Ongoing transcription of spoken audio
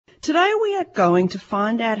Today we are going to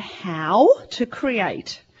find out how to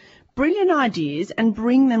create brilliant ideas and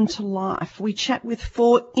bring them to life. We chat with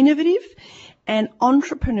 4 innovative and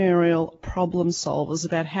entrepreneurial problem solvers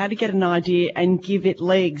about how to get an idea and give it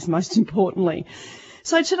legs, most importantly.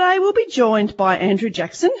 So today we'll be joined by Andrew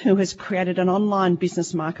Jackson, who has created an online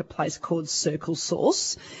business marketplace called Circle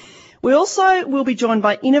Source. We also will be joined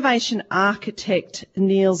by innovation architect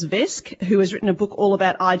Niels Vesk, who has written a book all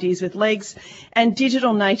about ideas with legs, and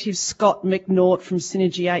digital native Scott McNaught from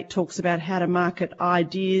Synergy 8 talks about how to market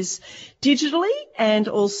ideas digitally, and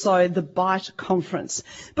also the Byte conference.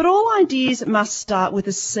 But all ideas must start with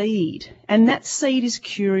a seed, and that seed is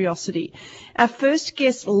curiosity. Our first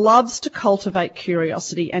guest loves to cultivate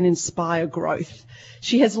curiosity and inspire growth.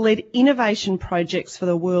 She has led innovation projects for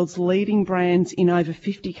the world's leading brands in over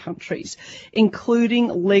 50 countries, including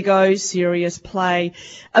Lego, Serious Play.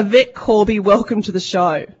 Yvette Corby, welcome to the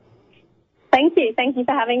show. Thank you. Thank you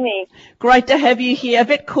for having me. Great to have you here.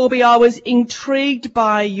 Yvette Corby, I was intrigued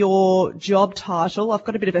by your job title. I've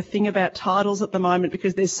got a bit of a thing about titles at the moment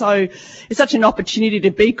because it's such an opportunity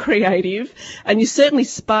to be creative, and you certainly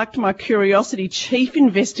sparked my curiosity. Chief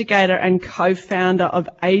Investigator and co-founder of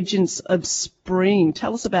Agents of Spring.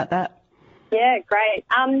 Tell us about that. Yeah, great.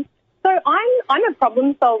 So I'm a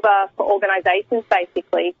problem solver for organisations,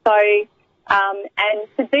 basically. So, and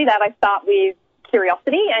to do that, I start with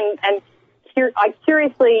curiosity and I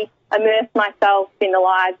curiously immerse myself in the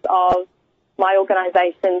lives of my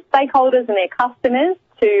organisation's stakeholders and their customers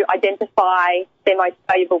to identify their most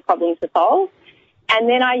valuable problem to solve. And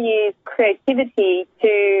then I use creativity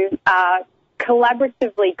to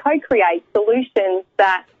collaboratively co-create solutions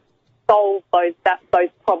that solve those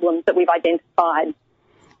problems that we've identified.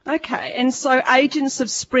 Okay, and so Agents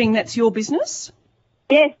of Spring, that's your business?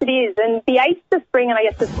 Yes, it is. And the Agents of Spring, and I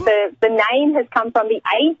guess the name has come from the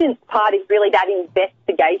agent part, is really that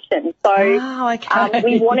investigation. So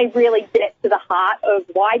we want to really get to the heart of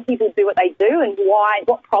why people do what they do and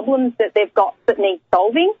what problems that they've got that need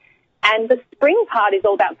solving. And the Spring part is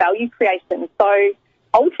all about value creation. So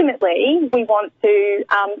ultimately, we want to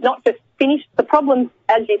not just finish the problem,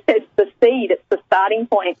 as you said, the seed, it's the starting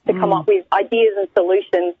point to come up with ideas and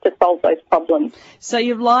solutions to solve those problems. So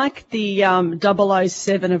you like the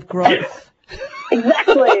 007 of growth.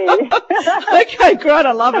 Exactly. Okay, great.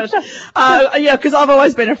 I love it. Yeah, because I've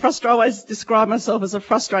always been always described myself as a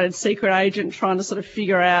frustrated secret agent trying to sort of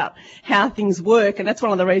figure out how things work. And that's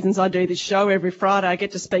one of the reasons I do this show every Friday. I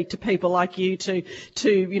get to speak to people like you to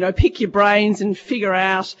pick your brains and figure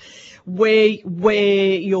out where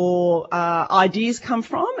your ideas come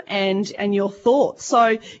from and your thoughts.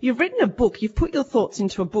 So you've written a book. You've put your thoughts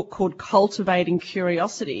into a book called Cultivating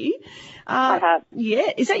Curiosity. I have.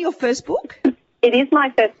 Yeah. Is that your first book? It is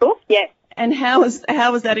my first book, yes. And how was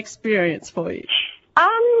that experience for you?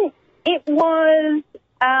 It was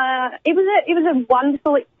a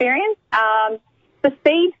wonderful experience. The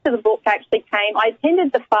seeds to the book actually came. I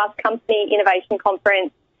attended the Fast Company Innovation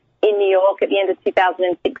Conference in New York at the end of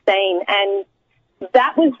 2016, and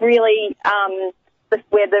that was really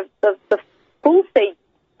where the full seed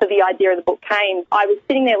for the idea of the book came. I was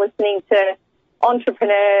sitting there listening to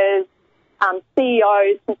entrepreneurs,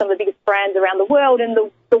 CEOs from some of the biggest brands around the world, and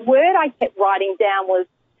the word I kept writing down was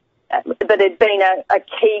that had been a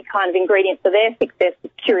key kind of ingredient for their success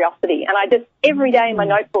was curiosity. And I just, every day in my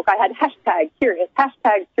notebook, I had #curious,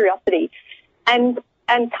 #curiosity. And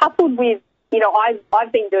coupled with,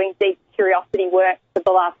 I've been doing deep curiosity work for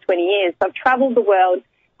the last 20 years. So I've travelled the world.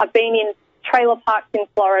 I've been in trailer parks in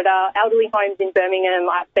Florida, elderly homes in Birmingham.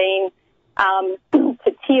 I've been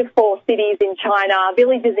to tier 4 cities in China,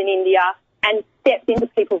 villages in India, and stepped into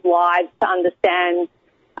people's lives to understand,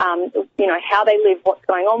 how they live, what's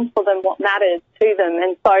going on for them, what matters to them.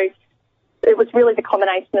 And so it was really the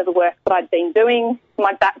combination of the work that I'd been doing,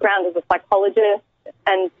 my background as a psychologist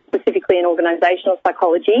and specifically in organisational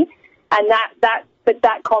psychology. And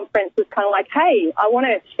that conference was kind of like, hey, I want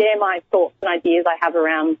to share my thoughts and ideas I have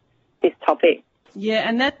around this topic. Yeah,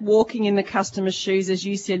 and that walking in the customer's shoes, as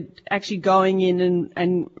you said, actually going in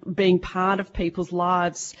and being part of people's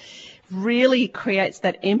lives really creates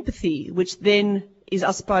that empathy, which then is,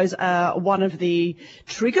 I suppose, one of the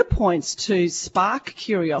trigger points to spark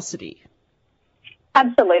curiosity.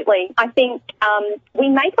 Absolutely. I think we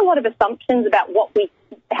make a lot of assumptions about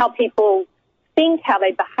how people think, how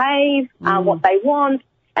they behave, what they want,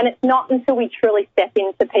 and it's not until we truly step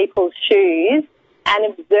into people's shoes and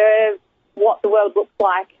observe what the world looks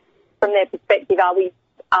like from their perspective are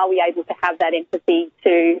we able to have that empathy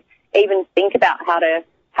to even think about how to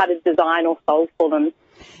design or solve for them.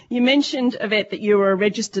 You mentioned, Yvette, that you were a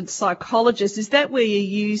registered psychologist. Is that where you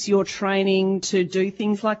use your training to do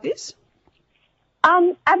things like this?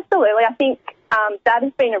 Absolutely. I think that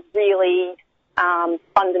has been a really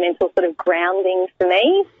fundamental sort of grounding for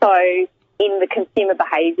me. So in the consumer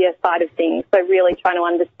behaviour side of things, so really trying to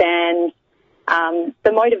understand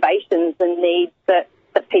the motivations and needs that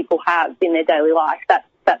people have in their daily life.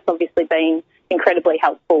 That's obviously been incredibly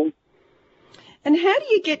helpful. And how do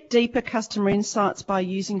you get deeper customer insights by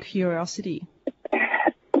using curiosity?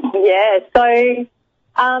 Yeah, so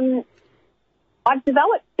I've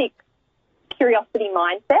developed 6 curiosity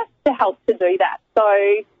mindsets to help to do that.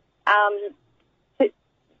 So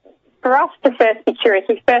for us to first be curious,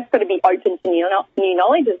 we've first got to be open to new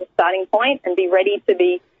knowledge as a starting point and be ready to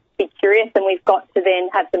be curious, and we've got to then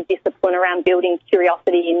have some discipline around building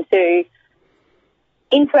curiosity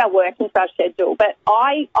into our work, into our schedule. But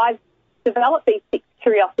I've developed these 6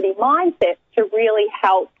 curiosity mindsets to really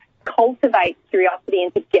help cultivate curiosity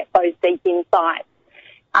and to get those deep insights.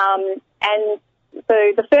 And so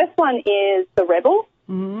the first one is the rebel.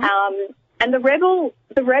 Mm-hmm. And the rebel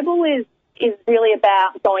is really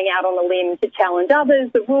about going out on a limb to challenge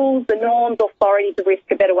others, the rules, the norms, authority, to risk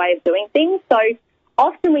a better way of doing things. So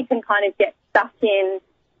often we can kind of get stuck in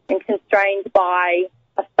and constrained by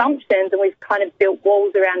assumptions, and we've kind of built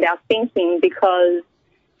walls around our thinking because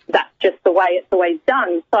that's just the way it's always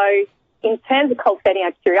done. So in terms of cultivating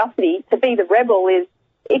our curiosity, to be the rebel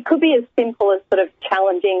it could be as simple as sort of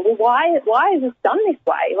challenging, well, why is this done this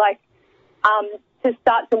way? Like, to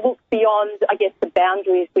start to look beyond, I guess, the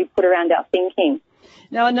boundaries we put around our thinking.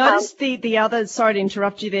 Now, I noticed the other, sorry to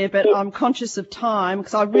interrupt you there, but yeah. I'm conscious of time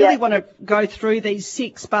because I really want to go through these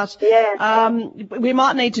 6, but we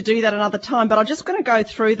might need to do that another time, but I'm just going to go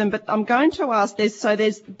through them. But I'm going to ask, there's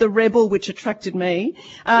the rebel, which attracted me.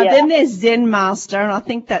 Then there's Zen Master, and I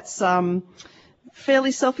think that's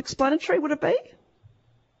fairly self-explanatory, would it be?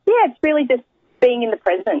 Yeah, it's really just being in the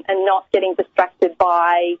present and not getting distracted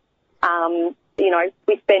by,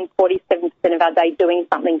 we spend 47% of our day doing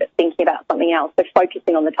something but thinking about something else, so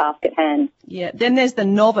focusing on the task at hand. Yeah, then there's the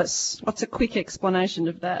novice. What's a quick explanation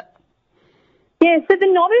of that? Yeah, so the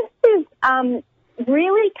novice is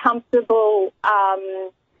really comfortable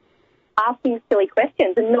asking silly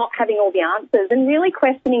questions and not having all the answers and really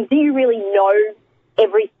questioning, do you really know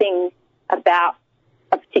everything about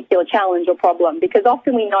a particular challenge or problem? Because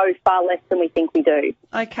often we know far less than we think we do.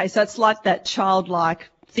 Okay, so it's like that childlike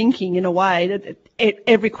thinking in a way that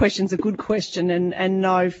every question's a good question and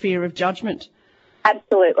no fear of judgment.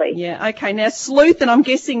 Absolutely. Yeah, okay. Now, sleuth, and I'm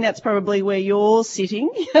guessing that's probably where you're sitting,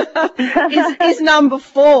 is number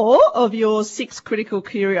 4 of your 6 critical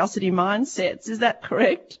curiosity mindsets. Is that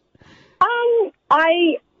correct?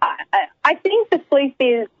 I think the sleuth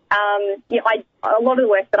is, a lot of the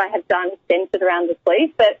work that I have done centred around the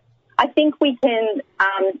sleuth, but I think we can,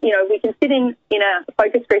 we can sit in a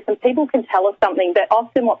focus group and people can tell us something, but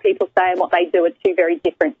often what people say and what they do are 2 very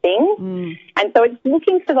different things. Mm. And so it's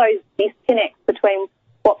looking for those disconnects between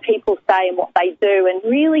what people say and what they do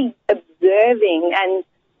and really observing and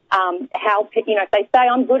how, if they say,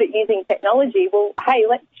 I'm good at using technology, well, hey,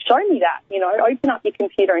 show me that, open up your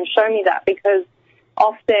computer and show me that, because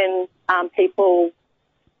often people,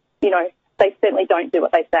 they certainly don't do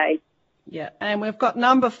what they say. Yeah, and we've got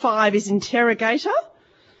number 5 is interrogator.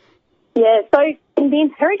 Yeah, so the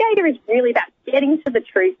interrogator is really about getting to the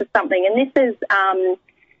truth of something, and this is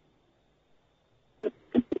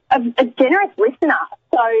a generous listener.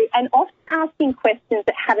 So, and often asking questions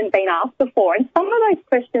that haven't been asked before, and some of those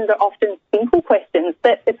questions are often simple questions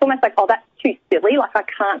that it's almost like, oh, that's too silly, like I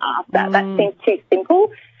can't ask that, that seems too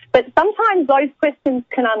simple. But sometimes those questions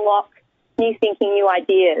can unlock new thinking, new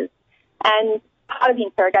ideas, and part of the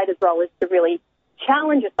interrogator's role is to really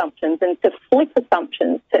challenge assumptions and to flip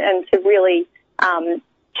assumptions and to really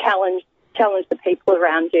challenge the people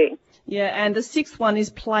around you. Yeah, and the 6th one is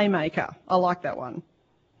playmaker. I like that one.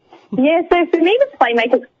 Yeah, so for me the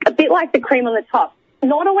playmaker's a bit like the cream on the top.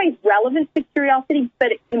 Not always relevant to curiosity,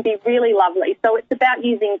 but it can be really lovely. So it's about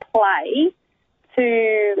using play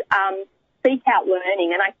to seek out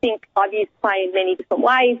learning, and I think I've used play in many different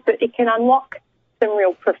ways, but it can unlock some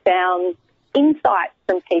real profound insights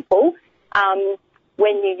from people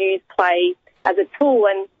when you use play as a tool.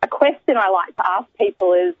 And a question I like to ask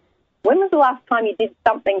people is, when was the last time you did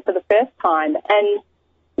something for the first time? And,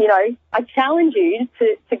 I challenge you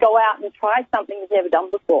to go out and try something you've never done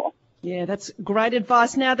before. Yeah, that's great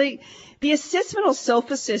advice. Now, the assessment or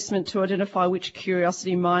self-assessment to identify which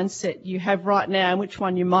curiosity mindset you have right now and which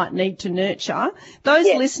one you might need to nurture, those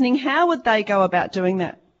listening, how would they go about doing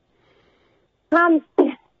that? So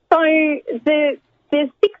there's 6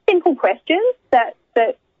 simple questions that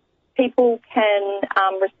that people can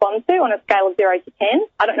respond to on a scale of 0 to 10.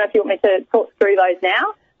 I don't know if you want me to talk through those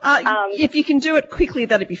now. If you can do it quickly,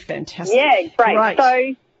 that'd be fantastic. Yeah, great.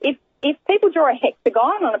 So if people draw a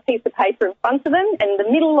hexagon on a piece of paper in front of them, and in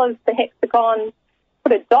the middle of the hexagon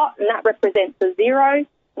put a dot, and that represents a 0, and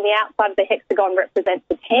the outside of the hexagon represents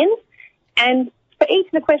a 10. And for each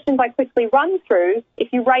of the questions I quickly run through,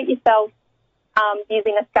 if you rate yourself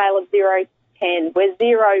using a scale of 0 to 10, where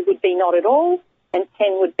 0 would be not at all and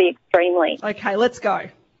 10 would be extremely. Okay, let's go.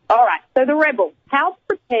 All right, so the rebel. How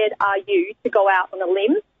prepared are you to go out on a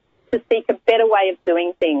limb to seek a better way of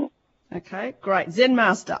doing things? Okay, great. Zen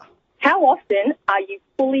master. How often are you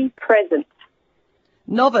fully present?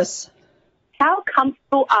 Novice. How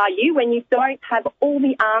comfortable are you when you don't have all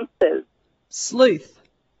the answers? Sleuth.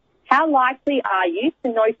 How likely are you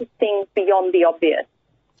to notice things beyond the obvious?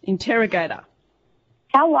 Interrogator.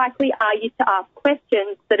 How likely are you to ask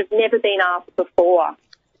questions that have never been asked before?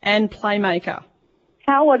 And playmaker.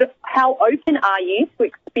 How open are you to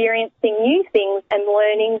experiencing new things and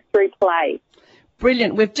learning through play?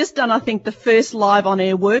 Brilliant. We've just done, I think, the first live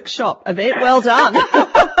on-air workshop, Yvette. Well done.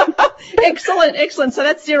 Excellent, excellent. So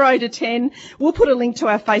that's 0 to 10. We'll put a link to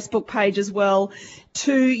our Facebook page as well,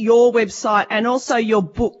 to your website and also your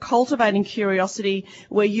book, Cultivating Curiosity,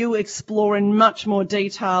 where you explore in much more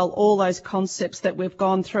detail all those concepts that we've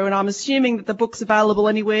gone through. And I'm assuming that the book's available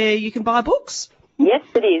anywhere you can buy books? Yes,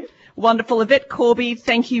 it is. Wonderful. Yvette Corby,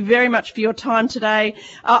 thank you very much for your time today.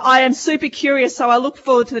 I am super curious, so I look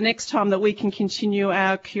forward to the next time that we can continue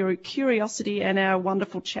our curiosity and our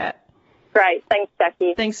wonderful chat. Great. Thanks,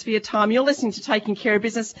 Jackie. Thanks for your time. You're listening to Taking Care of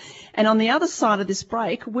Business. And on the other side of this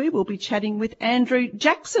break, we will be chatting with Andrew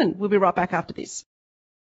Jackson. We'll be right back after this.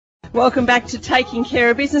 Welcome back to Taking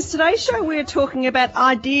Care of Business. Today's show, we're talking about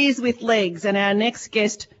ideas with legs. And our next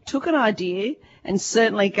guest took an idea and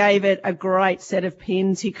certainly gave it a great set of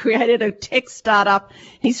pins. He created a tech startup.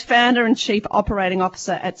 He's founder and chief operating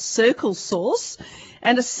officer at Circle Source,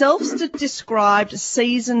 and a self-described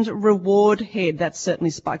seasoned reward head. That certainly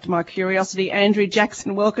sparked my curiosity. Andrew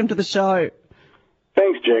Jackson, welcome to the show.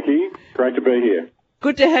 Thanks, Jackie. Great to be here.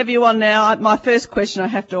 Good to have you on now. My first question I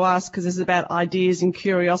have to ask, because this is about ideas and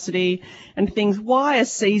curiosity and things, why a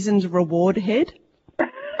seasoned reward head?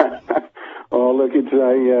 Oh, look,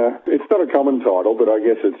 it's not a common title, but I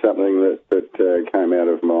guess it's something that came out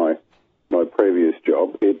of my previous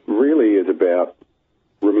job. It really is about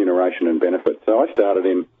remuneration and benefits. So I started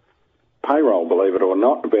in payroll, believe it or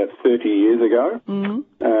not, about 30 years ago, and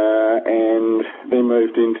then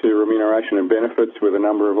moved into remuneration and benefits with a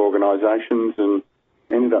number of organisations and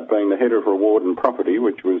ended up being the head of reward and property,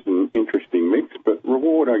 which was an interesting mix. But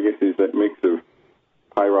reward, I guess, is that mix of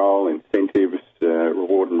payroll, incentives,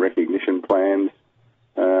 reward and recognition plans,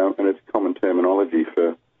 and it's common terminology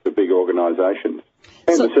for big organisations.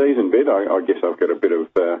 And the season bit, I guess I've got a bit of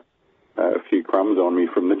a few crumbs on me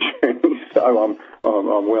from the journey, so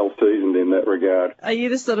I'm well seasoned in that regard. Are you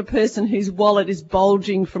the sort of person whose wallet is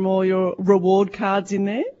bulging from all your reward cards in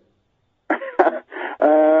there?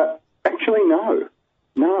 Actually, no.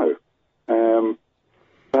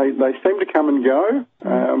 They seem to come and go,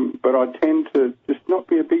 but I tend to just not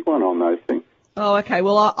be a big one on those things. Oh, okay.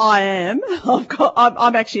 Well, I am.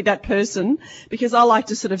 I'm actually that person, because I like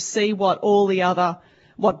to sort of see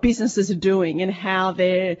what businesses are doing and how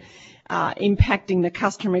they're impacting the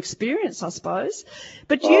customer experience, I suppose.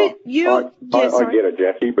 But I get it,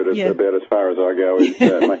 Jackie, but it's about as far as I go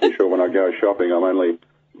is making sure when I go shopping I'm only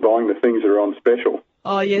buying the things that are on special.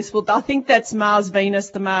 Oh, yes. Well, I think that's Mars Venus,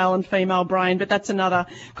 the male and female brain, but that's another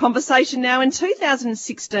conversation. Now, in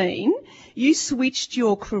 2016, you switched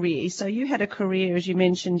your career. So you had a career, as you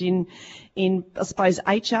mentioned, in I suppose,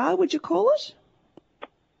 HR, would you call it?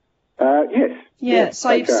 Yes. Yeah, yes, so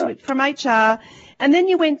you switched from HR, and then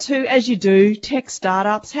you went to, as you do, tech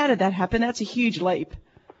startups. How did that happen? That's a huge leap.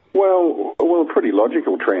 Well, a pretty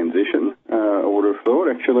logical transition, I would have thought,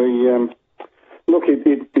 actually. Look,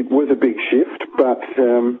 it was a big shift, but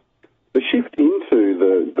the shift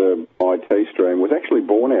into the IT stream was actually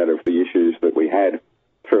born out of the issues that we had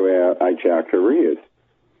through our HR careers.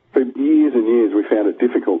 For years and years, we found it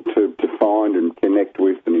difficult to find and connect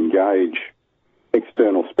with and engage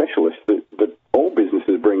external specialists that all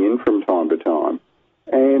businesses bring in from time to time.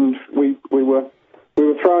 And we were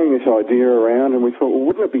throwing this idea around, and we thought, well,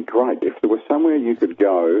 wouldn't it be great if there was somewhere you could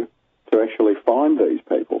go to actually find these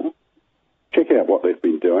people, check out what they've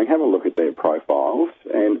been doing, have a look at their profiles,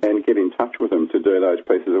 and get in touch with them to do those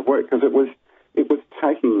pieces of work, because it was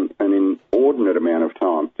taking an inordinate amount of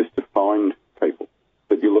time just to find people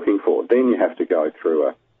that you're looking for. Then you have to go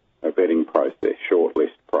through a vetting process,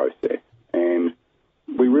 shortlist process, and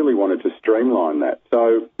we really really wanted to streamline that.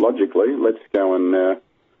 So logically, let's go and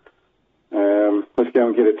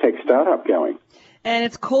get a tech startup going. And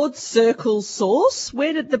it's called Circle Source.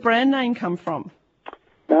 Where did the brand name come from?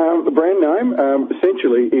 The brand name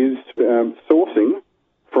essentially is sourcing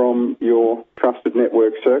from your trusted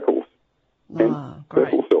network circles. Great.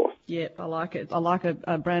 Circle Source. Yeah, I like it. I like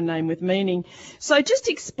a brand name with meaning. So just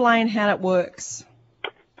explain how it works.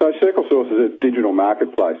 So Circle Source is a digital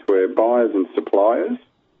marketplace where buyers and suppliers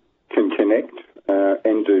can connect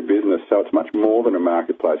and do business. So it's much more than a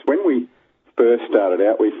marketplace. When we first started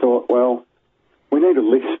out, we thought, well, we need a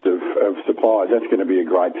list of suppliers. That's going to be a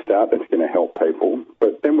great start. That's going to help people.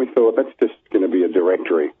 But then we thought that's just going to be a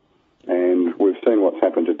directory. And we've seen what's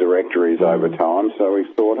happened to directories over time. So we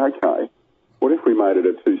thought, okay, what if we made it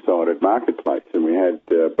a two-sided marketplace and we had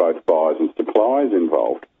both buyers and suppliers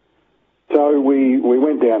involved? So we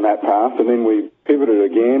went down that path and then we pivoted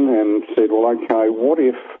again and said, well, okay, what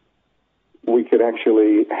if we could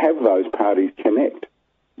actually have those parties connect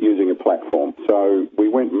using a platform? So we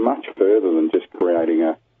went much further than just creating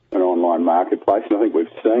an online marketplace. And I think we've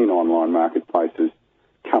seen online marketplaces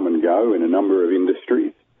come and go in a number of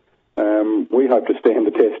industries. We hope to stand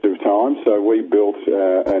the test of time, so we built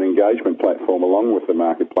an engagement platform along with the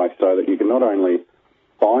marketplace so that you can not only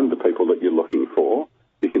find the people that you're looking for,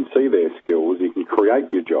 you can see their skills, you can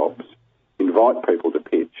create your jobs, invite people to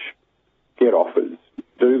pitch, get offers,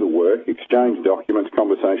 do the work, exchange documents,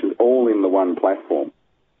 conversations, all in the one platform.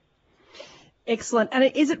 Excellent. And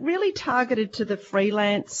is it really targeted to the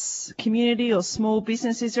freelance community or small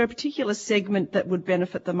business? Is there a particular segment that would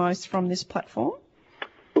benefit the most from this platform?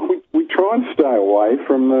 We try and stay away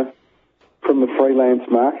from the freelance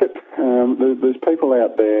market. There's people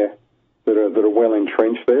out there that are well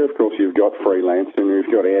entrenched there. Of course, you've got freelance and you've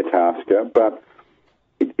got Airtasker, but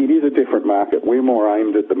it is a different market. We're more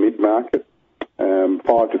aimed at the mid-market,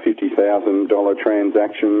 $5,000 to $50,000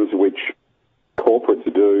 transactions, which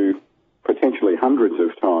corporates do potentially hundreds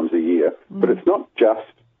of times a year. But it's not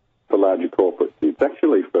just for larger corporates. It's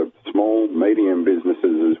actually for small, medium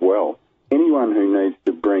businesses as well. Anyone who needs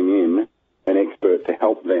to bring in an expert to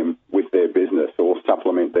help them with their business or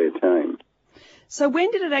supplement their team. So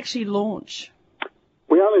when did it actually launch?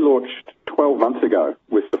 We only launched 12 months ago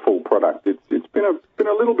with the full product. It's been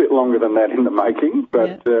a little bit longer than that in the making,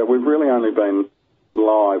 but we've really only been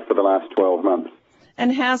live for the last 12 months.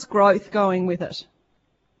 And how's growth going with it?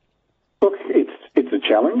 Look, it's a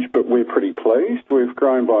challenge, but we're pretty pleased. We've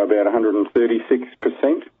grown by about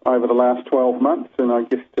 136% over the last 12 months, and I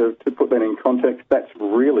guess to put that in context, that's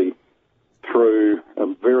really through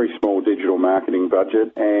a very small digital marketing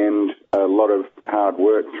budget and a lot of hard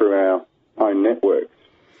work through our own networks.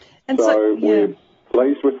 And so we're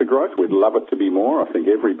pleased with the growth. We'd love it to be more. I think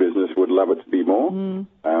every business would love it to be more,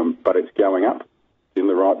 but it's going up in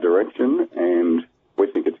the right direction, and we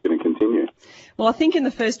think it's going to continue. Well, I think in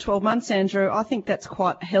the first 12 months, Andrew, I think that's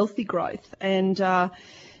quite healthy growth.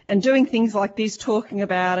 And doing things like this, talking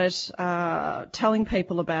about it, telling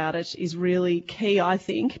people about it is really key, I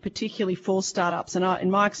think, particularly for startups. And in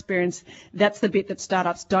my experience, that's the bit that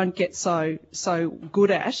startups don't get so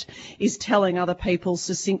good at, is telling other people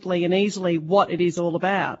succinctly and easily what it is all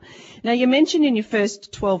about. Now, you mentioned in your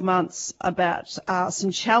first 12 months about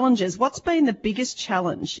some challenges. What's been the biggest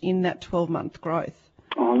challenge in that 12-month growth?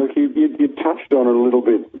 Oh, look, you touched on it a little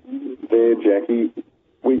bit there, Jackie.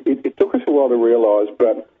 It took us a while to realise,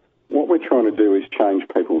 but what we're trying to do is change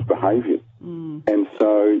people's behaviour. And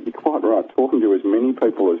so you're quite right, talking to as many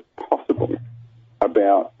people as possible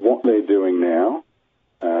about what they're doing now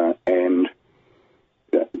and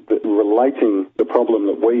relating the problem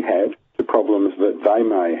that we had to problems that they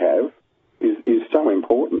may have is so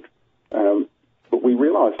important. But we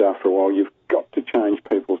realised after a while you've got to change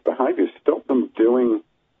people's behaviours, stop them doing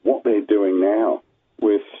what they're doing now.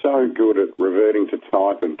 We're so good at reverting to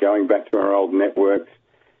type and going back to our old networks,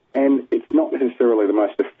 and it's not necessarily the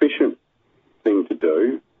most efficient thing to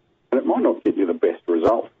do, and it might not get you the best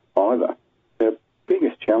result either. The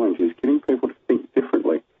biggest challenge is getting people to think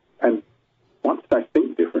differently, and once they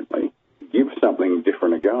think differently, give something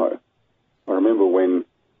different a go. I remember when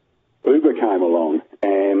Uber came along,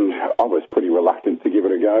 and I was pretty reluctant to give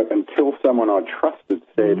it a go until someone I trusted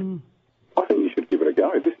said, I think you should give it a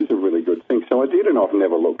go. This is a really good thing. So I did, and I've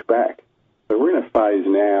never looked back. So we're in a phase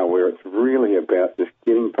now where it's really about just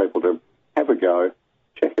getting people to have a go,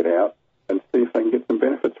 check it out, and see if they can get some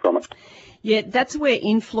benefits from it. Yeah, that's where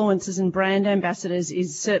influencers and brand ambassadors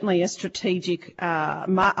is certainly a strategic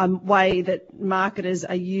way that marketers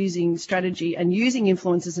are using strategy and using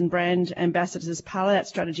influencers and brand ambassadors as part of that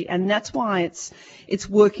strategy. And that's why it's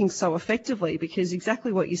working so effectively, because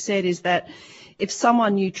exactly what you said is that if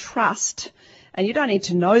someone you trust, and you don't need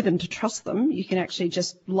to know them to trust them. You can actually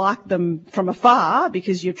just like them from afar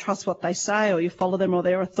because you trust what they say, or you follow them, or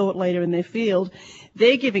they're a thought leader in their field.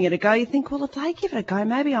 They're giving it a go. You think, well, if they give it a go,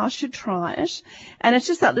 maybe I should try it. And it's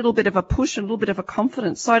just that little bit of a push and a little bit of a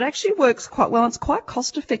confidence. So it actually works quite well. It's quite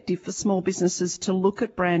cost effective for small businesses to look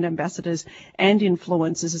at brand ambassadors and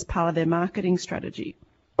influencers as part of their marketing strategy.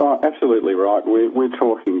 Oh, absolutely right. We're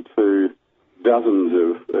talking to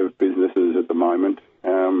dozens of businesses at the moment,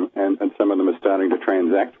 and some of them are starting to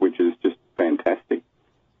transact, which is just fantastic.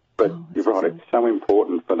 But you're right, it's so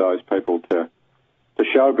important for those people to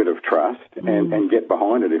show a bit of trust and get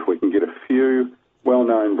behind it. If we can get a few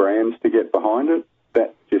well-known brands to get behind it,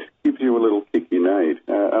 that just gives you a little kick you need.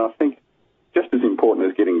 And I think just as important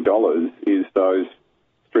as getting dollars is those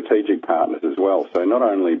strategic partners as well. So not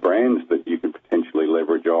only brands that you can potentially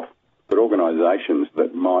leverage off, but organisations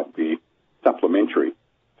that might be supplementary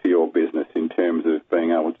to your business in terms of being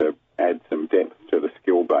able to add some depth to the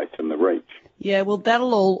skill base and the reach. Yeah, well,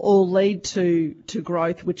 that'll all lead to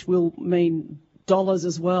growth, which will mean dollars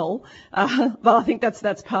as well. But I think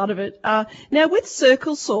that's part of it. Now, with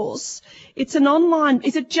Circle Source, it's an online.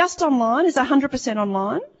 Is it just online? Is it 100%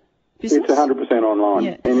 online business? It's 100% online.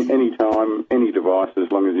 Yeah. Any time, any device,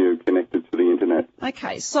 as long as you're connected to the internet.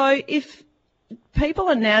 Okay, so if people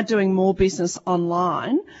are now doing more business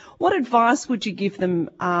online, what advice would you give them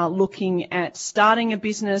looking at starting a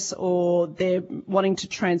business, or they're wanting to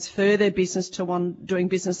transfer their business to one doing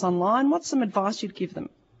business online? What's some advice you'd give them?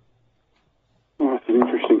 Oh, that's an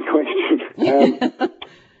interesting question.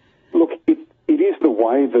 Look, it is the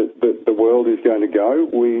way that the world is going to go.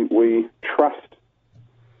 We trust,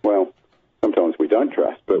 well, sometimes we don't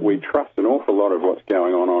trust, but we trust an awful lot of what's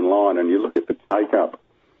going on online. And you look at the take-up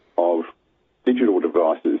of digital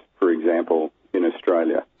devices, for example, in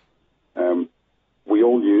Australia. We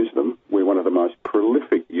all use them. We're one of the most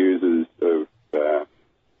prolific users of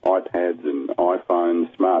iPads and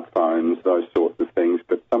iPhones, smartphones, those sorts of things,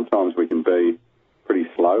 but sometimes we can be pretty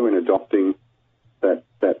slow in adopting that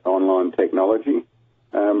online technology.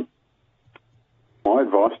 My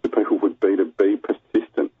advice to people would be to be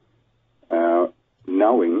persistent,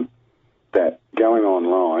 knowing that going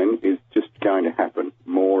online is just going to happen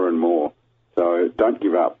more and more. So don't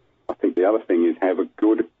give up. I think the other thing is have a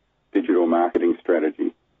good digital marketing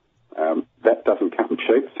strategy. That doesn't come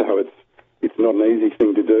cheap, so it's not an easy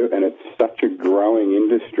thing to do, and it's such a growing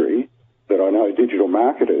industry that I know digital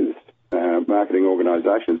marketers, marketing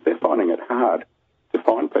organisations, they're finding it hard to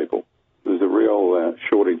find people. There's a real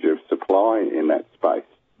shortage of supply in that space.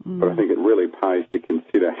 But I think it really pays to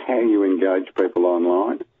consider how you engage people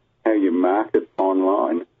online, how you market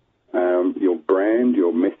online, your brand,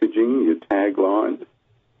 your messaging, your taglines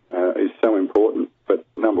is so important. But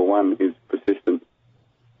number one is persistence.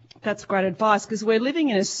 That's great advice, because we're living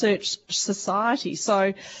in a search society.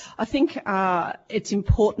 So I think it's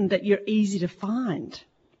important that you're easy to find.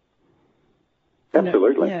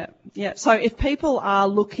 Absolutely. Yeah. So if people are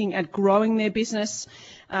looking at growing their business,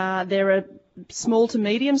 they're a small to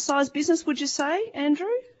medium-sized business, would you say, Andrew?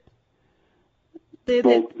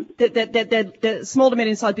 The small to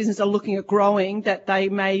medium-sized business are looking at growing, that they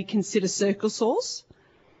may consider Circle Source?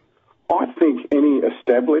 I think any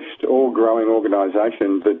established or growing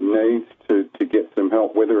organisation that needs to get some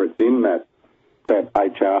help, whether it's in that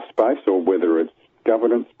HR space or whether it's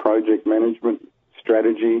governance, project management,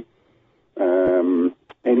 strategy,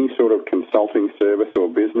 any sort of consulting service or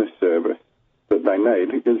business service that they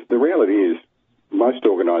need, because the reality is most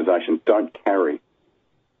organisations don't carry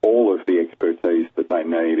all of the expertise that they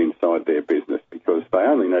need inside their business, because they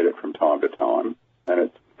only need it from time to time, and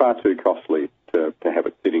it's far too costly to have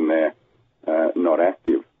it sitting there not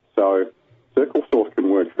active. So Circle Source can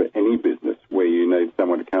work for any business where you need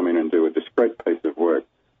someone to come in and do a discrete piece of work.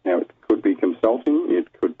 Now, it could be consulting,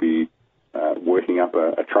 it could be working up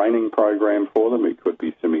a training program for them, it could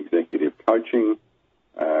be some executive coaching.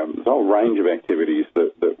 There's a whole range of activities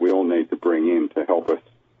that we all need to bring in to help us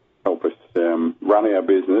run our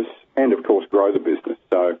business and, of course, grow the business.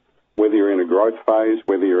 So whether you're in a growth phase,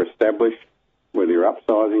 whether you're established, whether you're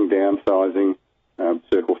upsizing, downsizing,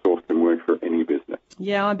 Circle Source can work for any business.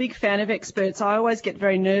 Yeah, I'm a big fan of experts. I always get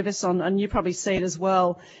very nervous and you probably see it as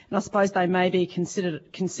well, and I suppose they may be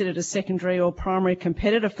considered a secondary or primary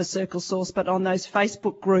competitor for Circle Source, but on those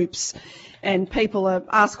Facebook groups, and people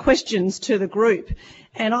ask questions to the group,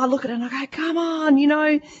 and I look at it and I go, come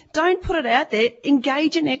on, don't put it out there.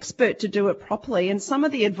 Engage an expert to do it properly, and some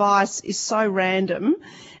of the advice is so random,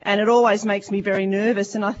 and it always makes me very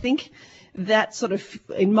nervous, and I think that sort of,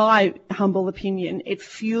 in my humble opinion, it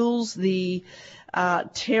fuels the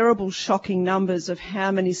terrible, shocking numbers of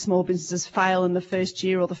how many small businesses fail in the first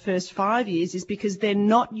year or the first 5 years is because they're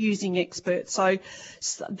not using experts. So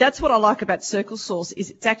that's what I like about Circle Source, is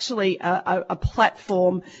it's actually a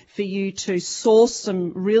platform for you to source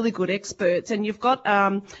some really good experts. And you've got,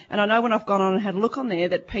 and I know when I've gone on and had a look on there,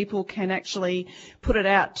 that people can actually put it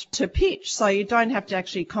out to pitch. So you don't have to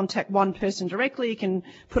actually contact one person directly. You can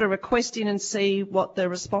put a request in and see what the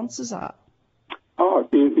responses are. Oh,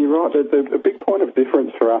 you're right. The big point of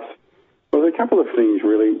difference for us was a couple of things,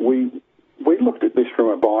 really. We looked at this from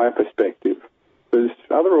a buyer perspective. There's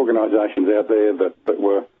other organisations out there that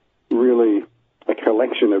were really a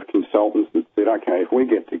collection of consultants that said, okay, if we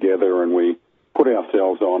get together and we put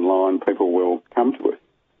ourselves online, people will come to us.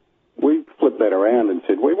 We flipped that around and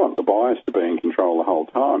said, we want the buyers to be in control the whole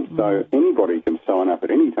time. Mm-hmm. So anybody can sign up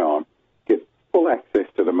at any time, get full access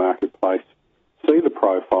to the marketplace, see the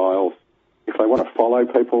profiles. If they want to follow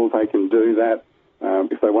people, they can do that.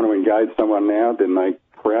 If they want to engage someone now, then they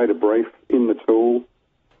create a brief in the tool.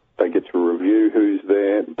 They get to review who's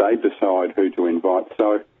there. They decide who to invite.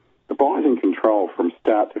 So the buyer's in control from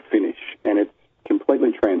start to finish, and it's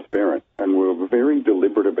completely transparent, and we're very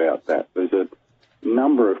deliberate about that. There's a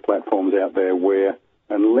number of platforms out there where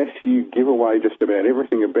unless you give away just about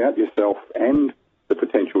everything about yourself and the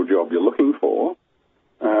potential job you're looking for,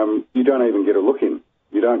 you don't even get a look in.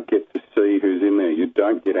 You don't get to see who's in there. You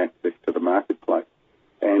don't get access to the marketplace.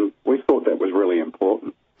 And we thought that was really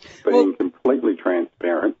important, being completely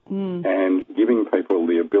transparent and giving people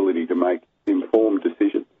the ability to make informed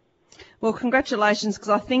decisions. Well, congratulations, because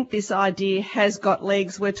I think this idea has got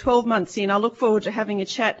legs. We're 12 months in. I look forward to having a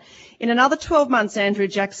chat in another 12 months, Andrew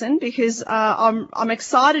Jackson, because I'm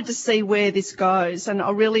excited to see where this goes, and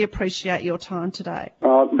I really appreciate your time today.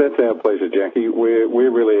 That's our pleasure, Jackie. We're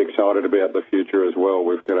really excited about the future as well.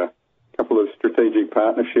 We've got a couple of strategic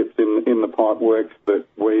partnerships in the pipeworks that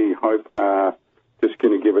we hope are just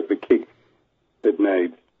going to give it the kick it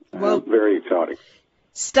needs. Well, very exciting.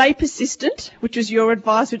 Stay persistent, which is your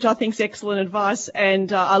advice, which I think is excellent advice,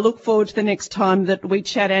 and I look forward to the next time that we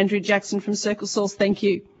chat. Andrew Jackson from Circle Source, thank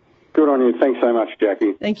you. Good on you. Thanks so much,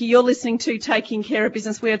 Jackie. Thank you. You're listening to Taking Care of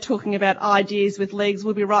Business. We are talking about ideas with legs.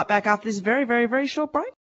 We'll be right back after this very, very, very short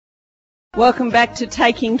break. Welcome back to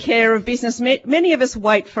Taking Care of Business. Many of us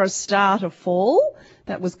wait for a star to fall.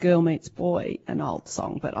 That was Girl Meets Boy, an old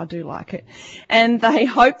song, but I do like it. And they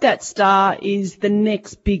hope that star is the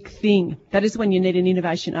next big thing. That is when you need an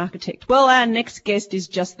innovation architect. Well, our next guest is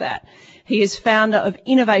just that. He is founder of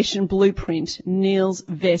Innovation Blueprint, Niels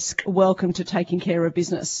Vesk. Welcome to Taking Care of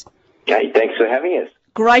Business. Okay, thanks for having us.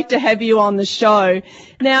 Great to have you on the show.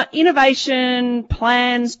 Now, innovation,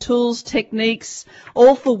 plans, tools, techniques,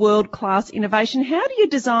 all for world-class innovation. How do you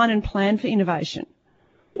design and plan for innovation?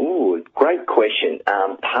 Ooh, great question.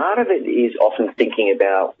 Part of it is often thinking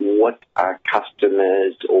about what are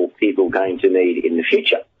customers or people going to need in the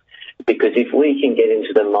future. Because if we can get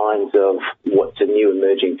into the minds of what's a new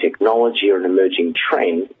emerging technology or an emerging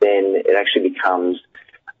trend, then it actually becomes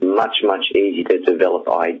much, much easier to develop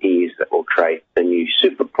ideas that will create the new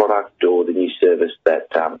super product or the new service that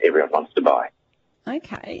everyone wants to buy.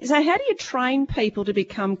 Okay. So how do you train people to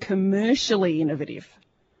become commercially innovative?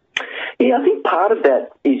 Yeah, I think part of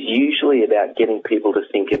that is usually about getting people to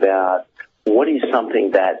think about what is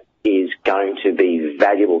something that is going to be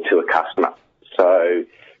valuable to a customer. So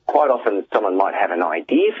quite often someone might have an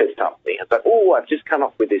idea for something. It's like, oh, I've just come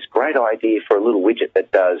up with this great idea for a little widget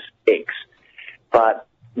that does X. But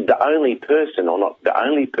the only person, or not the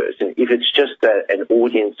only person, if it's just an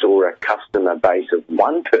audience or a customer base of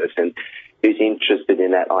one person who's interested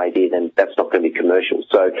in that idea, then that's not going to be commercial.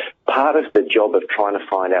 So part of the job of trying to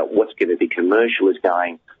find out what's going to be commercial is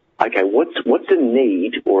going, okay, what's a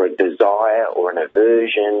need or a desire or an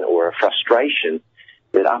aversion or a frustration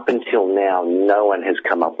that up until now no one has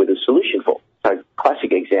come up with a solution for? So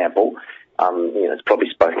classic example, it's probably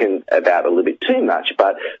spoken about a little bit too much,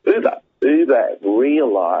 but Uber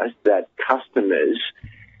realised that customers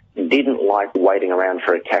didn't like waiting around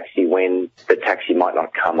for a taxi when the taxi might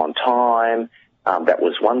not come on time. That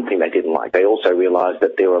was one thing they didn't like. They also realised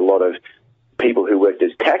that there were a lot of people who worked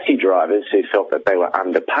as taxi drivers who felt that they were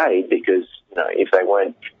underpaid because if they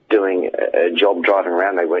weren't doing a job driving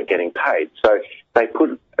around, they weren't getting paid. So they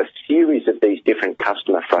put a series of these different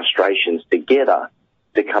customer frustrations together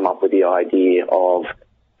to come up with the idea of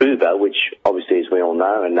Uber, which obviously, as we all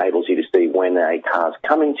know, enables you to see when a car's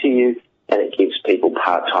coming to you, and it gives people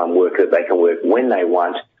part-time work that they can work when they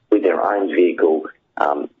want with their own vehicle.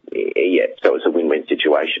 So it's a win-win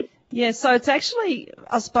situation. Yeah, so it's actually,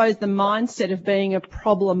 I suppose, the mindset of being a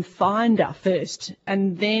problem finder first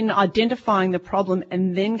and then identifying the problem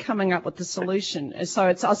and then coming up with the solution. So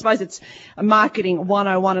I suppose it's a marketing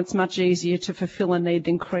 101. It's much easier to fulfill a need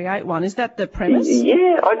than create one. Is that the premise?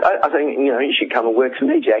 Yeah, I think, you should come and work for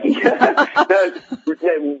me, Jackie.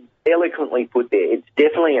 No, eloquently put there. It's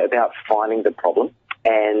definitely about finding the problem.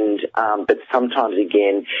 And but sometimes,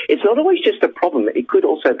 again, it's not always just a problem. It could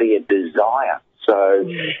also be a desire. So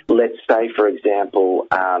let's say, for example,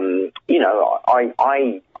 if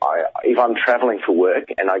I'm travelling for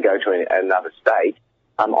work and I go to another state,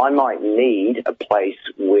 I might need a place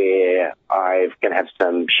where I can have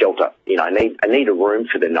some shelter. I need a room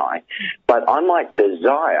for the night, but I might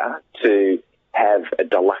desire to have a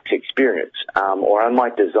deluxe experience, or I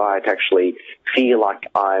might desire to actually feel like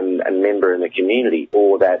I'm a member in the community,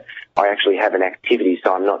 or that I actually have an activity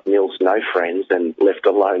so I'm not nils, no friends and left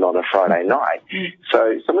alone on a Friday night.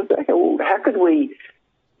 So someone said, okay, well, how could we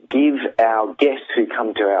give our guests who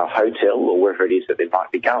come to our hotel or wherever it is that they might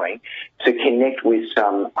be going to connect with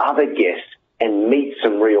some other guests and meet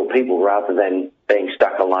some real people rather than being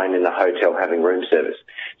stuck alone in the hotel having room service?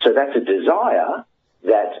 So that's a desire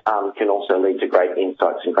that can also lead to great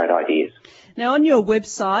insights and great ideas. Now, on your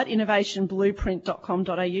website,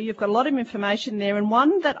 innovationblueprint.com.au, you've got a lot of information there, and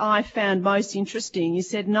one that I found most interesting, you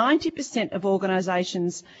said 90% of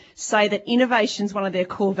organisations say that innovation is one of their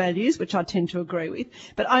core values, which I tend to agree with,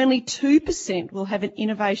 but only 2% will have an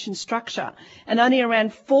innovation structure, and only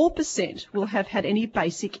around 4% will have had any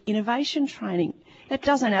basic innovation training. That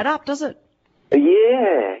doesn't add up, does it? Yeah.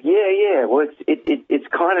 Well, it's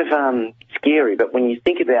kind of scary, but when you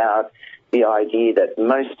think about the idea that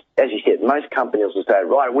as you said, most companies will say,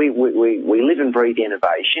 right, we live and breathe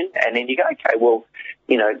innovation, and then you go, okay, well,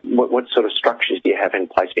 what sort of structures do you have in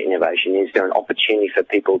place for innovation? Is there an opportunity for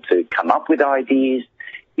people to come up with ideas?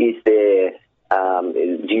 Is there,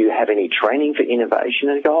 do you have any training for innovation?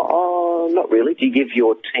 And you go, oh, not really. Do you give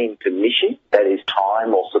your team permission, that is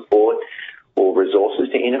time or support or resources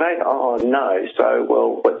to innovate? Oh, no. So,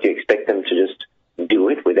 well, what do you expect them to just do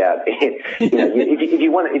it without it? If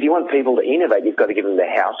you want people to innovate, you've got to give them the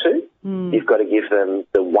how to, you've got to give them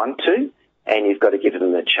the want to, and you've got to give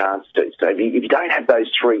them the chance to. So if you don't have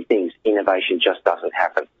those three things, innovation just doesn't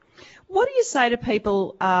happen. What do you say to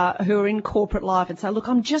people who are in corporate life and say, look,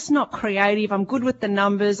 I'm just not creative, I'm good with the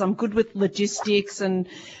numbers, I'm good with logistics and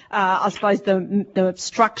I suppose the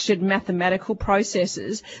structured mathematical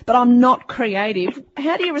processes, but I'm not creative.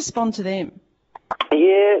 How do you respond to them?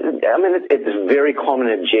 Yeah, I mean, it's a very common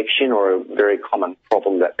objection or a very common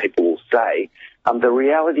problem that people will say. The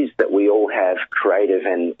reality is that we all have creative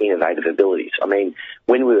and innovative abilities. I mean,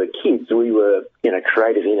 when we were kids, we were,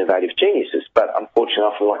 creative, innovative geniuses. But unfortunately, I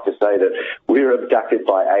often like to say that we were abducted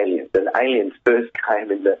by aliens. And aliens first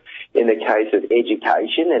came in the case of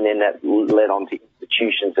education, and then that led on to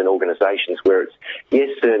institutions and organisations where it's yes,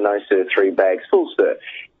 sir, no, sir, 3 bags full, sir.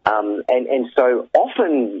 And so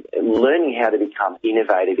often learning how to become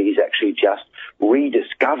innovative is actually just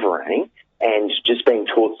rediscovering and just being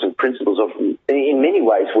taught some principles of, in many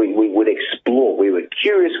ways, we would explore. We were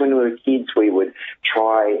curious when we were kids. We would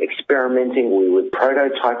try experimenting. We would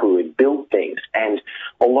prototype. We would build things. And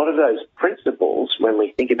a lot of those principles, when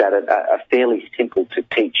we think about it, are fairly simple to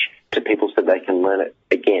teach to people so they can learn it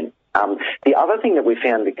again. The other thing that we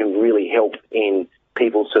found that can really help in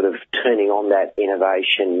people sort of turning on that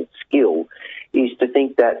innovation skill is to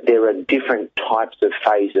think that there are different types of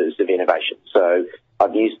phases of innovation. So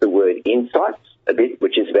I've used the word insights a bit,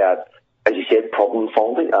 which is about, as you said, problem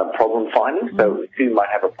finding. So who might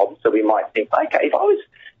have a problem? So we might think, okay, if I was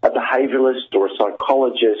a behaviouralist or a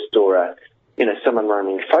psychologist or someone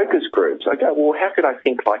running focus groups, I go, well, how could I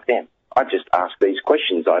think like them? I'd just ask these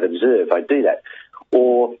questions. I'd observe. I'd do that.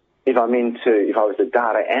 Or if I was a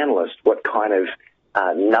data analyst, what kind of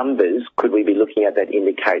numbers could we be looking at that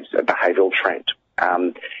indicates a behavioural trend?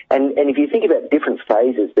 And if you think about different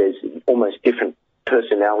phases, there's almost different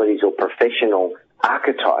personalities or professional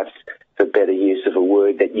archetypes, for better use of a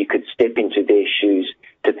word, that you could step into their shoes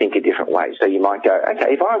to think a different way. So you might go,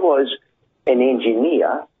 okay, if I was an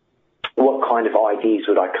engineer, what kind of ideas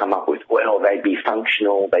would I come up with? Well, they'd be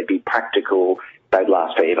functional, they'd be practical, they'd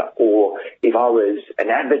last forever. Or if I was an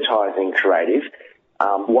advertising creative,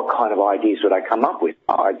 what kind of ideas would I come up with?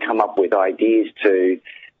 I'd come up with ideas to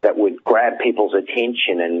that would grab people's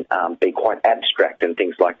attention and be quite abstract and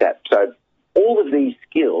things like that. So all of these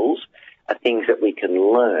skills are things that we can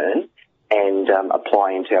learn and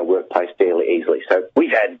apply into our workplace fairly easily. So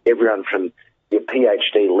we've had everyone from your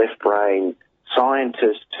PhD left brain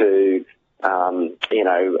scientists to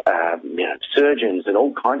surgeons and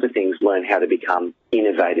all kinds of things learn how to become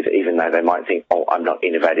innovative, even though they might think, oh, I'm not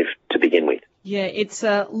innovative to begin with. Yeah, it's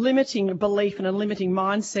a limiting belief and a limiting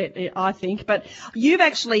mindset, I think. But you've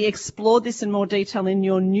actually explored this in more detail in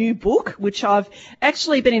your new book, which I've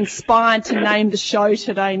actually been inspired to name the show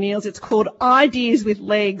today, Niels. It's called Ideas with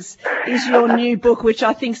Legs, is your new book, which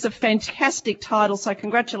I think is a fantastic title. So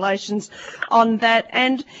congratulations on that.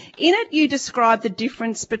 And in it, you describe the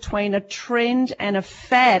difference between a trend and a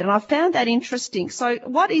fad. And I found that interesting. So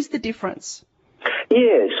what is the difference?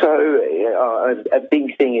 Yeah, so a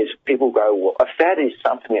big thing is people go, well, a fad is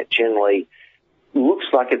something that generally looks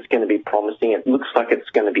like it's going to be promising. It looks like it's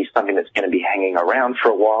going to be something that's going to be hanging around for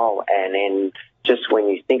a while, and then just when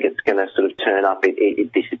you think it's going to sort of turn up,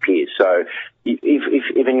 it disappears. So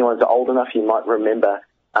if anyone's old enough, you might remember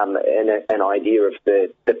an idea of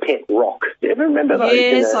the pet rock. Do you ever remember those?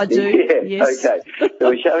 Yes, I do. Yeah, yes. Okay. So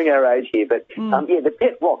we're showing our age here, but the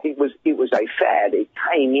pet rock, it was a fad. It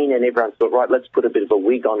came in and everyone thought, right, let's put a bit of a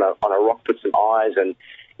wig on a rock, put some eyes, and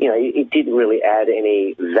it didn't really add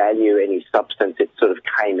any value, any substance. It sort of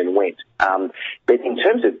came and went. But in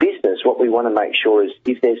terms of business, what we want to make sure is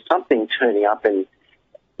if there's something turning up and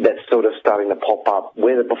that's sort of starting to pop up,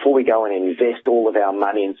 whether before we go and invest all of our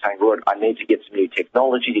money and saying, right, I need to get some new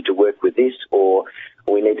technology, need to work with this, or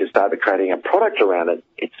we need to start creating a product around it,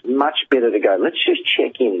 it's much better to go, let's just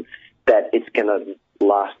check in that it's going to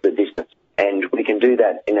last the distance. And we can do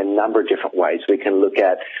that in a number of different ways. We can look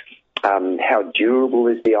at how durable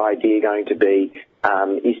is the idea going to be?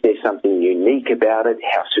 Is there something unique about it?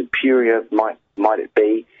 How superior might it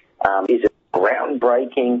be? Is it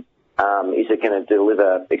groundbreaking? Is it going to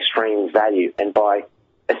deliver extreme value? And by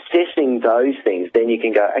assessing those things, then you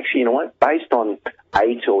can go, actually, you know what? Based on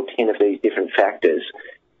 8 or 10 of these different factors,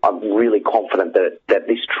 I'm really confident that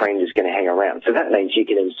this trend is going to hang around. So that means you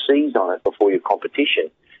can seize on it before your competition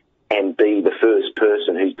and be the first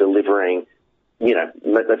person who's delivering,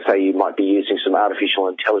 let's say you might be using some artificial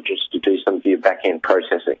intelligence to do some of your back-end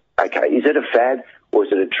processing. Okay, is it a fad or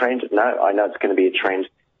is it a trend? No, I know it's going to be a trend.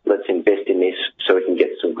 Let's invest in this so we can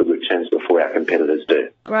get some good returns before our competitors do.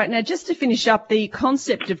 Great. Now, just to finish up, the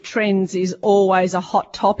concept of trends is always a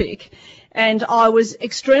hot topic. And I was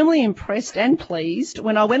extremely impressed and pleased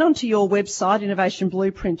when I went onto your website,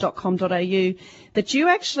 innovationblueprint.com.au, that you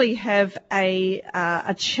actually have a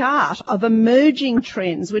chart of emerging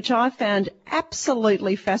trends, which I found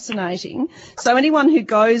absolutely fascinating. So anyone who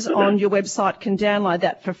goes on your website can download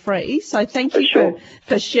that for free. So thank you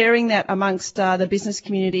for sharing that amongst the business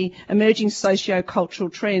community, emerging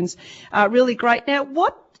socio-cultural trends. Really great. Now,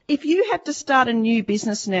 if you had to start a new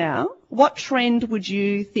business now, what trend would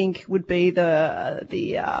you think would be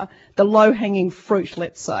the low-hanging fruit,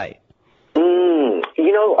 let's say?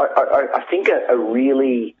 I think a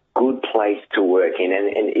really good place to work in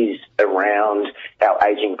and is around our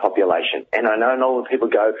aging population. And I know a lot of people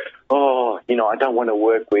go, I don't want to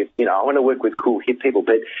work with, I want to work with cool hip people,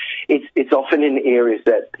 but it's often in areas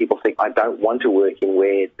that people think I don't want to work in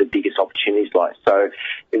where the biggest opportunities lie. So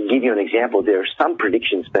to give you an example, there are some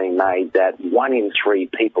predictions being made that 1 in 3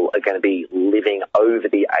 people are going to be living over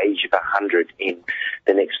the age of 100 in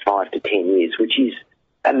the next 5 to 10 years, which is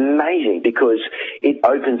amazing because it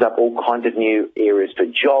opens up all kinds of new areas for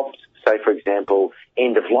jobs. Say, for example,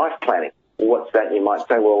 end-of-life planning. What's that? You might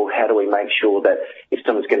say, well, how do we make sure that if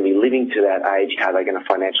someone's going to be living to that age, how they're going to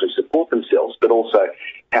financially support themselves, but also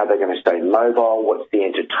how they're going to stay mobile, what's the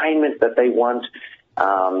entertainment that they want,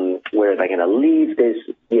 where are they going to live?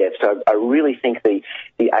 So I really think the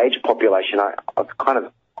age population, I've kind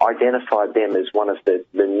of identified them as one of the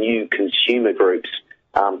new consumer groups.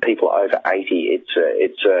 People over 80,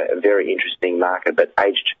 it's a very interesting market, but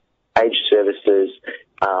aged services,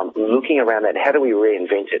 looking around that, how do we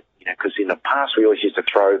reinvent it? Because in the past we always used to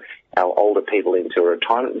throw our older people into a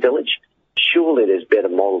retirement village. Surely there's better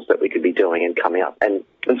models that we could be doing and coming up. And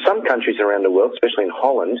in some countries around the world, especially in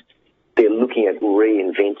Holland, they're looking at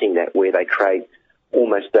reinventing that where they create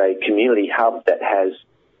almost a community hub that has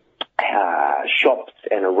shops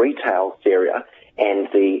and a retail area, and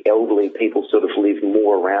the elderly people sort of live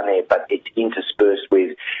more around there, but it's interspersed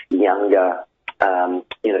with younger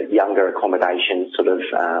accommodation sort of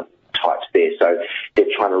types there. So they're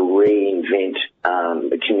trying to reinvent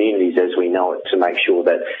the communities as we know it to make sure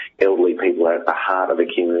that elderly people are at the heart of the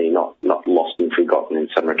community, not lost and forgotten in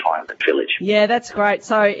some retirement village. Yeah, that's great.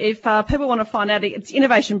 So if people want to find out, it's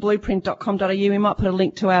innovationblueprint.com.au. We might put a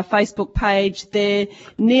link to our Facebook page there.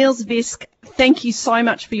 Niels Visk, thank you so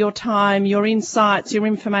much for your time, your insights, your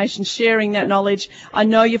information, sharing that knowledge. I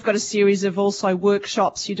know you've got a series of also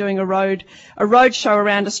workshops. You're doing a road show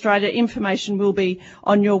around Australia. Information will be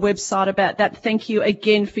on your website about that. Thank you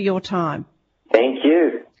again for your time. Thank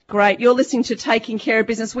you. Great. You're listening to Taking Care of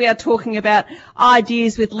Business. We are talking about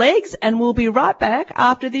ideas with legs, and we'll be right back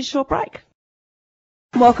after this short break.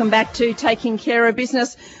 Welcome back to Taking Care of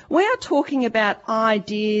Business. We are talking about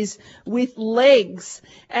ideas with legs,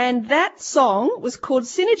 and that song was called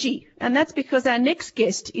Synergy, and that's because our next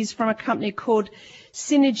guest is from a company called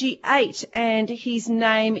Synergy 8, and his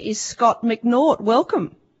name is Scott McNaught.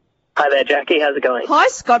 Welcome. Hi there, Jackie. How's it going? Hi,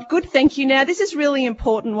 Scott. Good, thank you. Now, this is really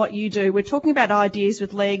important what you do. We're talking about ideas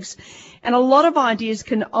with legs, and a lot of ideas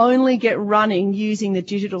can only get running using the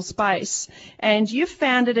digital space. And you've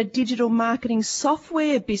founded a digital marketing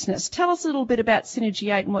software business. Tell us a little bit about Synergy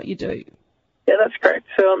 8 and what you do. Yeah, that's correct.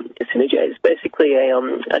 So Synergy 8 is basically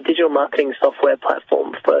a digital marketing software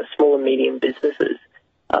platform for small and medium businesses.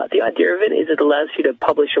 The idea of it is it allows you to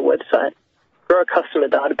publish a website, grow a customer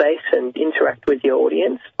database and interact with your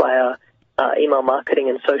audience via email marketing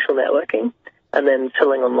and social networking, and then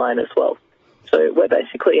selling online as well. So we're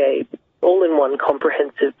basically a all-in-one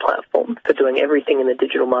comprehensive platform for doing everything in the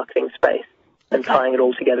digital marketing space and tying it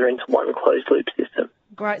all together into one closed-loop system.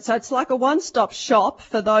 Great. So it's like a one-stop shop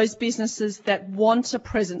for those businesses that want a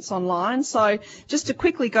presence online. So just to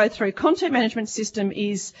quickly go through, content management system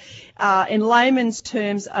is, in layman's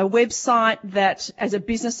terms, a website that as a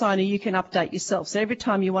business owner you can update yourself. So every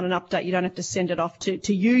time you want an update, you don't have to send it off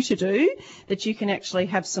to you to do, that you can actually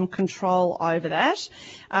have some control over that.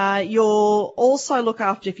 You'll also look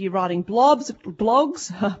after if you're writing blogs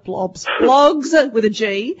with a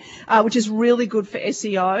G, which is really good for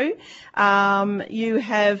SEO. You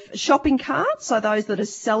have shopping carts, so those that are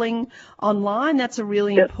selling online, that's a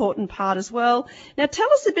really important part as well. Now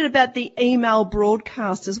tell us a bit about the email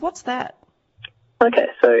broadcasters. What's that? Okay,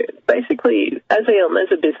 so basically as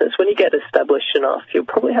a business, when you get established enough, you'll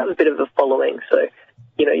probably have a bit of a following. So,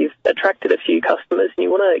 you've attracted a few customers and you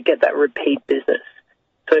want to get that repeat business.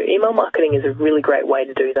 So email marketing is a really great way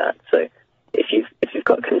to do that. So if you've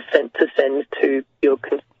got consent to send to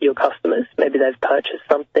your customers, maybe they've purchased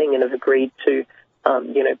something and have agreed to,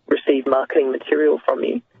 receive marketing material from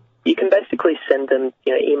you, you can basically send them,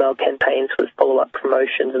 email campaigns with follow-up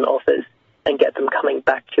promotions and offers and get them coming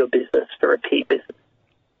back to your business for repeat business.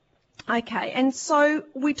 Okay, and so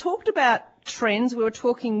we talked about trends. We were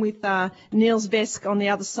talking with Niels Visk on the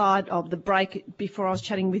other side of the break before I was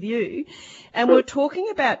chatting with you, and we were talking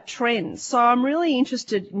about trends. So I'm really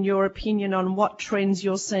interested in your opinion on what trends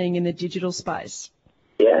you're seeing in the digital space.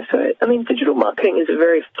 Yeah, so, digital marketing is a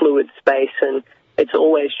very fluid space and it's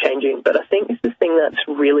always changing, but I think the thing that's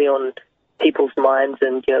really on people's minds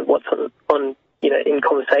and, what's on in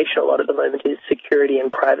conversation a lot at the moment is security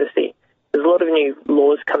and privacy. There's a lot of new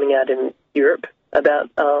laws coming out in Europe about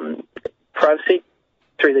privacy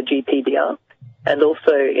through the GDPR, and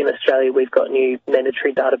also in Australia we've got new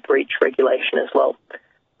mandatory data breach regulation as well.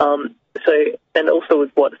 And also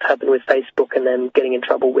with what's happened with Facebook and them getting in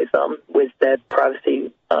trouble with their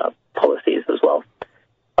privacy policies as well.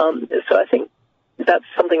 So I think that's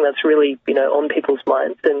something that's really on people's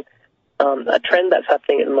minds, and a trend that's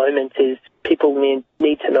happening at the moment is people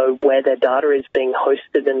need to know where their data is being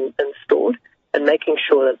hosted and stored, and making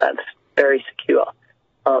sure that that's very secure.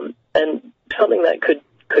 And something that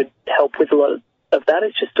could help with a lot of that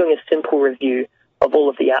is just doing a simple review of all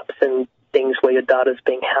of the apps and things where your data is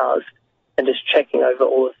being housed, and just checking over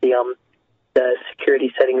all of the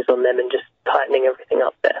security settings on them and just tightening everything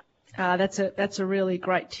up there. That's a really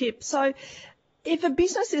great tip. So if a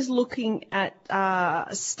business is looking at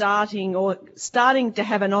starting to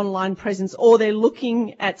have an online presence, or they're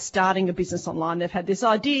looking at starting a business online, they've had this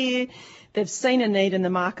idea, they've seen a need in the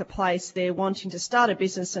marketplace, they're wanting to start a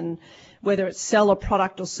business, and whether it's sell a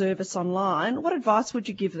product or service online, what advice would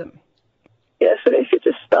you give them? Yeah, so if you're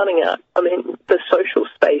just starting out, the social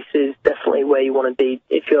space is definitely where you want to be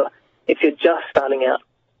if you're just starting out.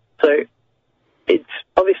 So it's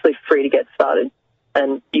obviously free to get started,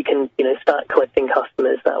 and you can start collecting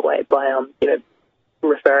customers that way by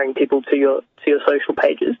referring people to your social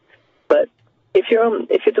pages. But if you're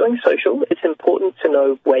doing social, it's important to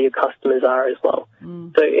know where your customers are as well.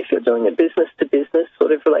 So if you're doing a business to business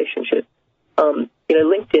sort of relationship,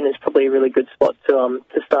 LinkedIn is probably a really good spot to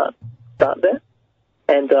start there.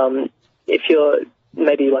 And if you're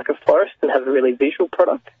maybe like a florist and have a really visual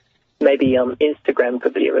product, maybe Instagram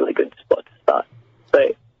could be a really good spot to start. So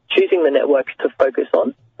choosing the networks to focus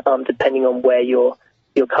on, depending on where your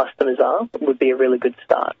customers are, would be a really good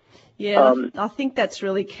start. Yeah, I think that's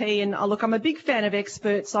really key. And look, I'm a big fan of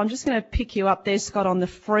experts, so I'm just going to pick you up there, Scott, on the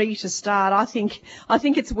free to start. I think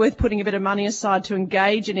it's worth putting a bit of money aside to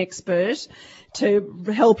engage an expert to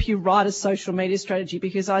help you write a social media strategy,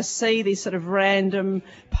 because I see this sort of random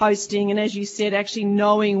posting and, as you said, actually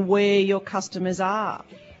knowing where your customers are.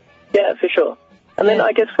 Yeah, for sure. And then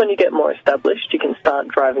I guess when you get more established, you can start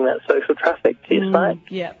driving that social traffic to your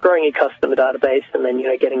site, growing your customer database, and then,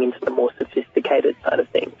 getting into the more sophisticated side of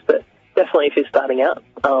things. But definitely if you're starting out,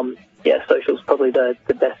 social's probably the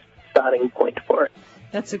best starting point for it.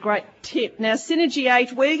 That's a great tip. Now, Synergy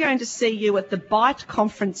 8, we're going to see you at the Byte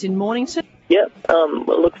conference in Mornington. Yep.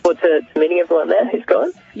 We'll look forward to meeting everyone there who's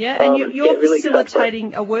going. Yeah, and you're really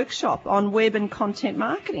facilitating a workshop on web and content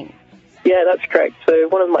marketing. Yeah, that's correct. So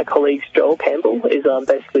one of my colleagues, Joel Campbell, is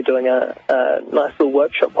basically doing a nice little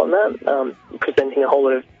workshop on that, presenting a whole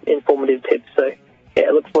lot of informative tips. So, yeah,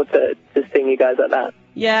 I look forward to seeing you guys at that.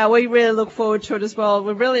 Yeah, we really look forward to it as well.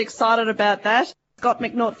 We're really excited about that. Scott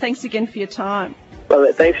McNaught, thanks again for your time. Love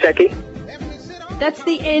it. Thanks, Jackie. That's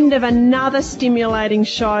the end of another stimulating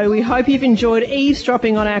show. We hope you've enjoyed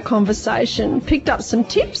eavesdropping on our conversation, picked up some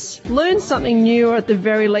tips, learned something new, or at the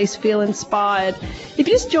very least feel inspired. If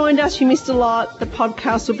you just joined us, you missed a lot. The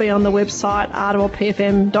podcast will be on the website,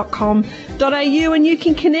 rwpfm.com.au, and you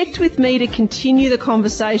can connect with me to continue the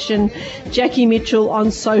conversation, Jackie Mitchell,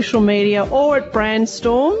 on social media or at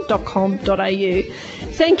brandstorm.com.au.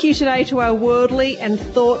 Thank you today to our worldly and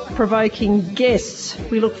thought-provoking guests.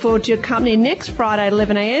 We look forward to your company next Friday at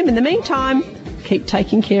 11 a.m. In the meantime, keep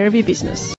taking care of your business.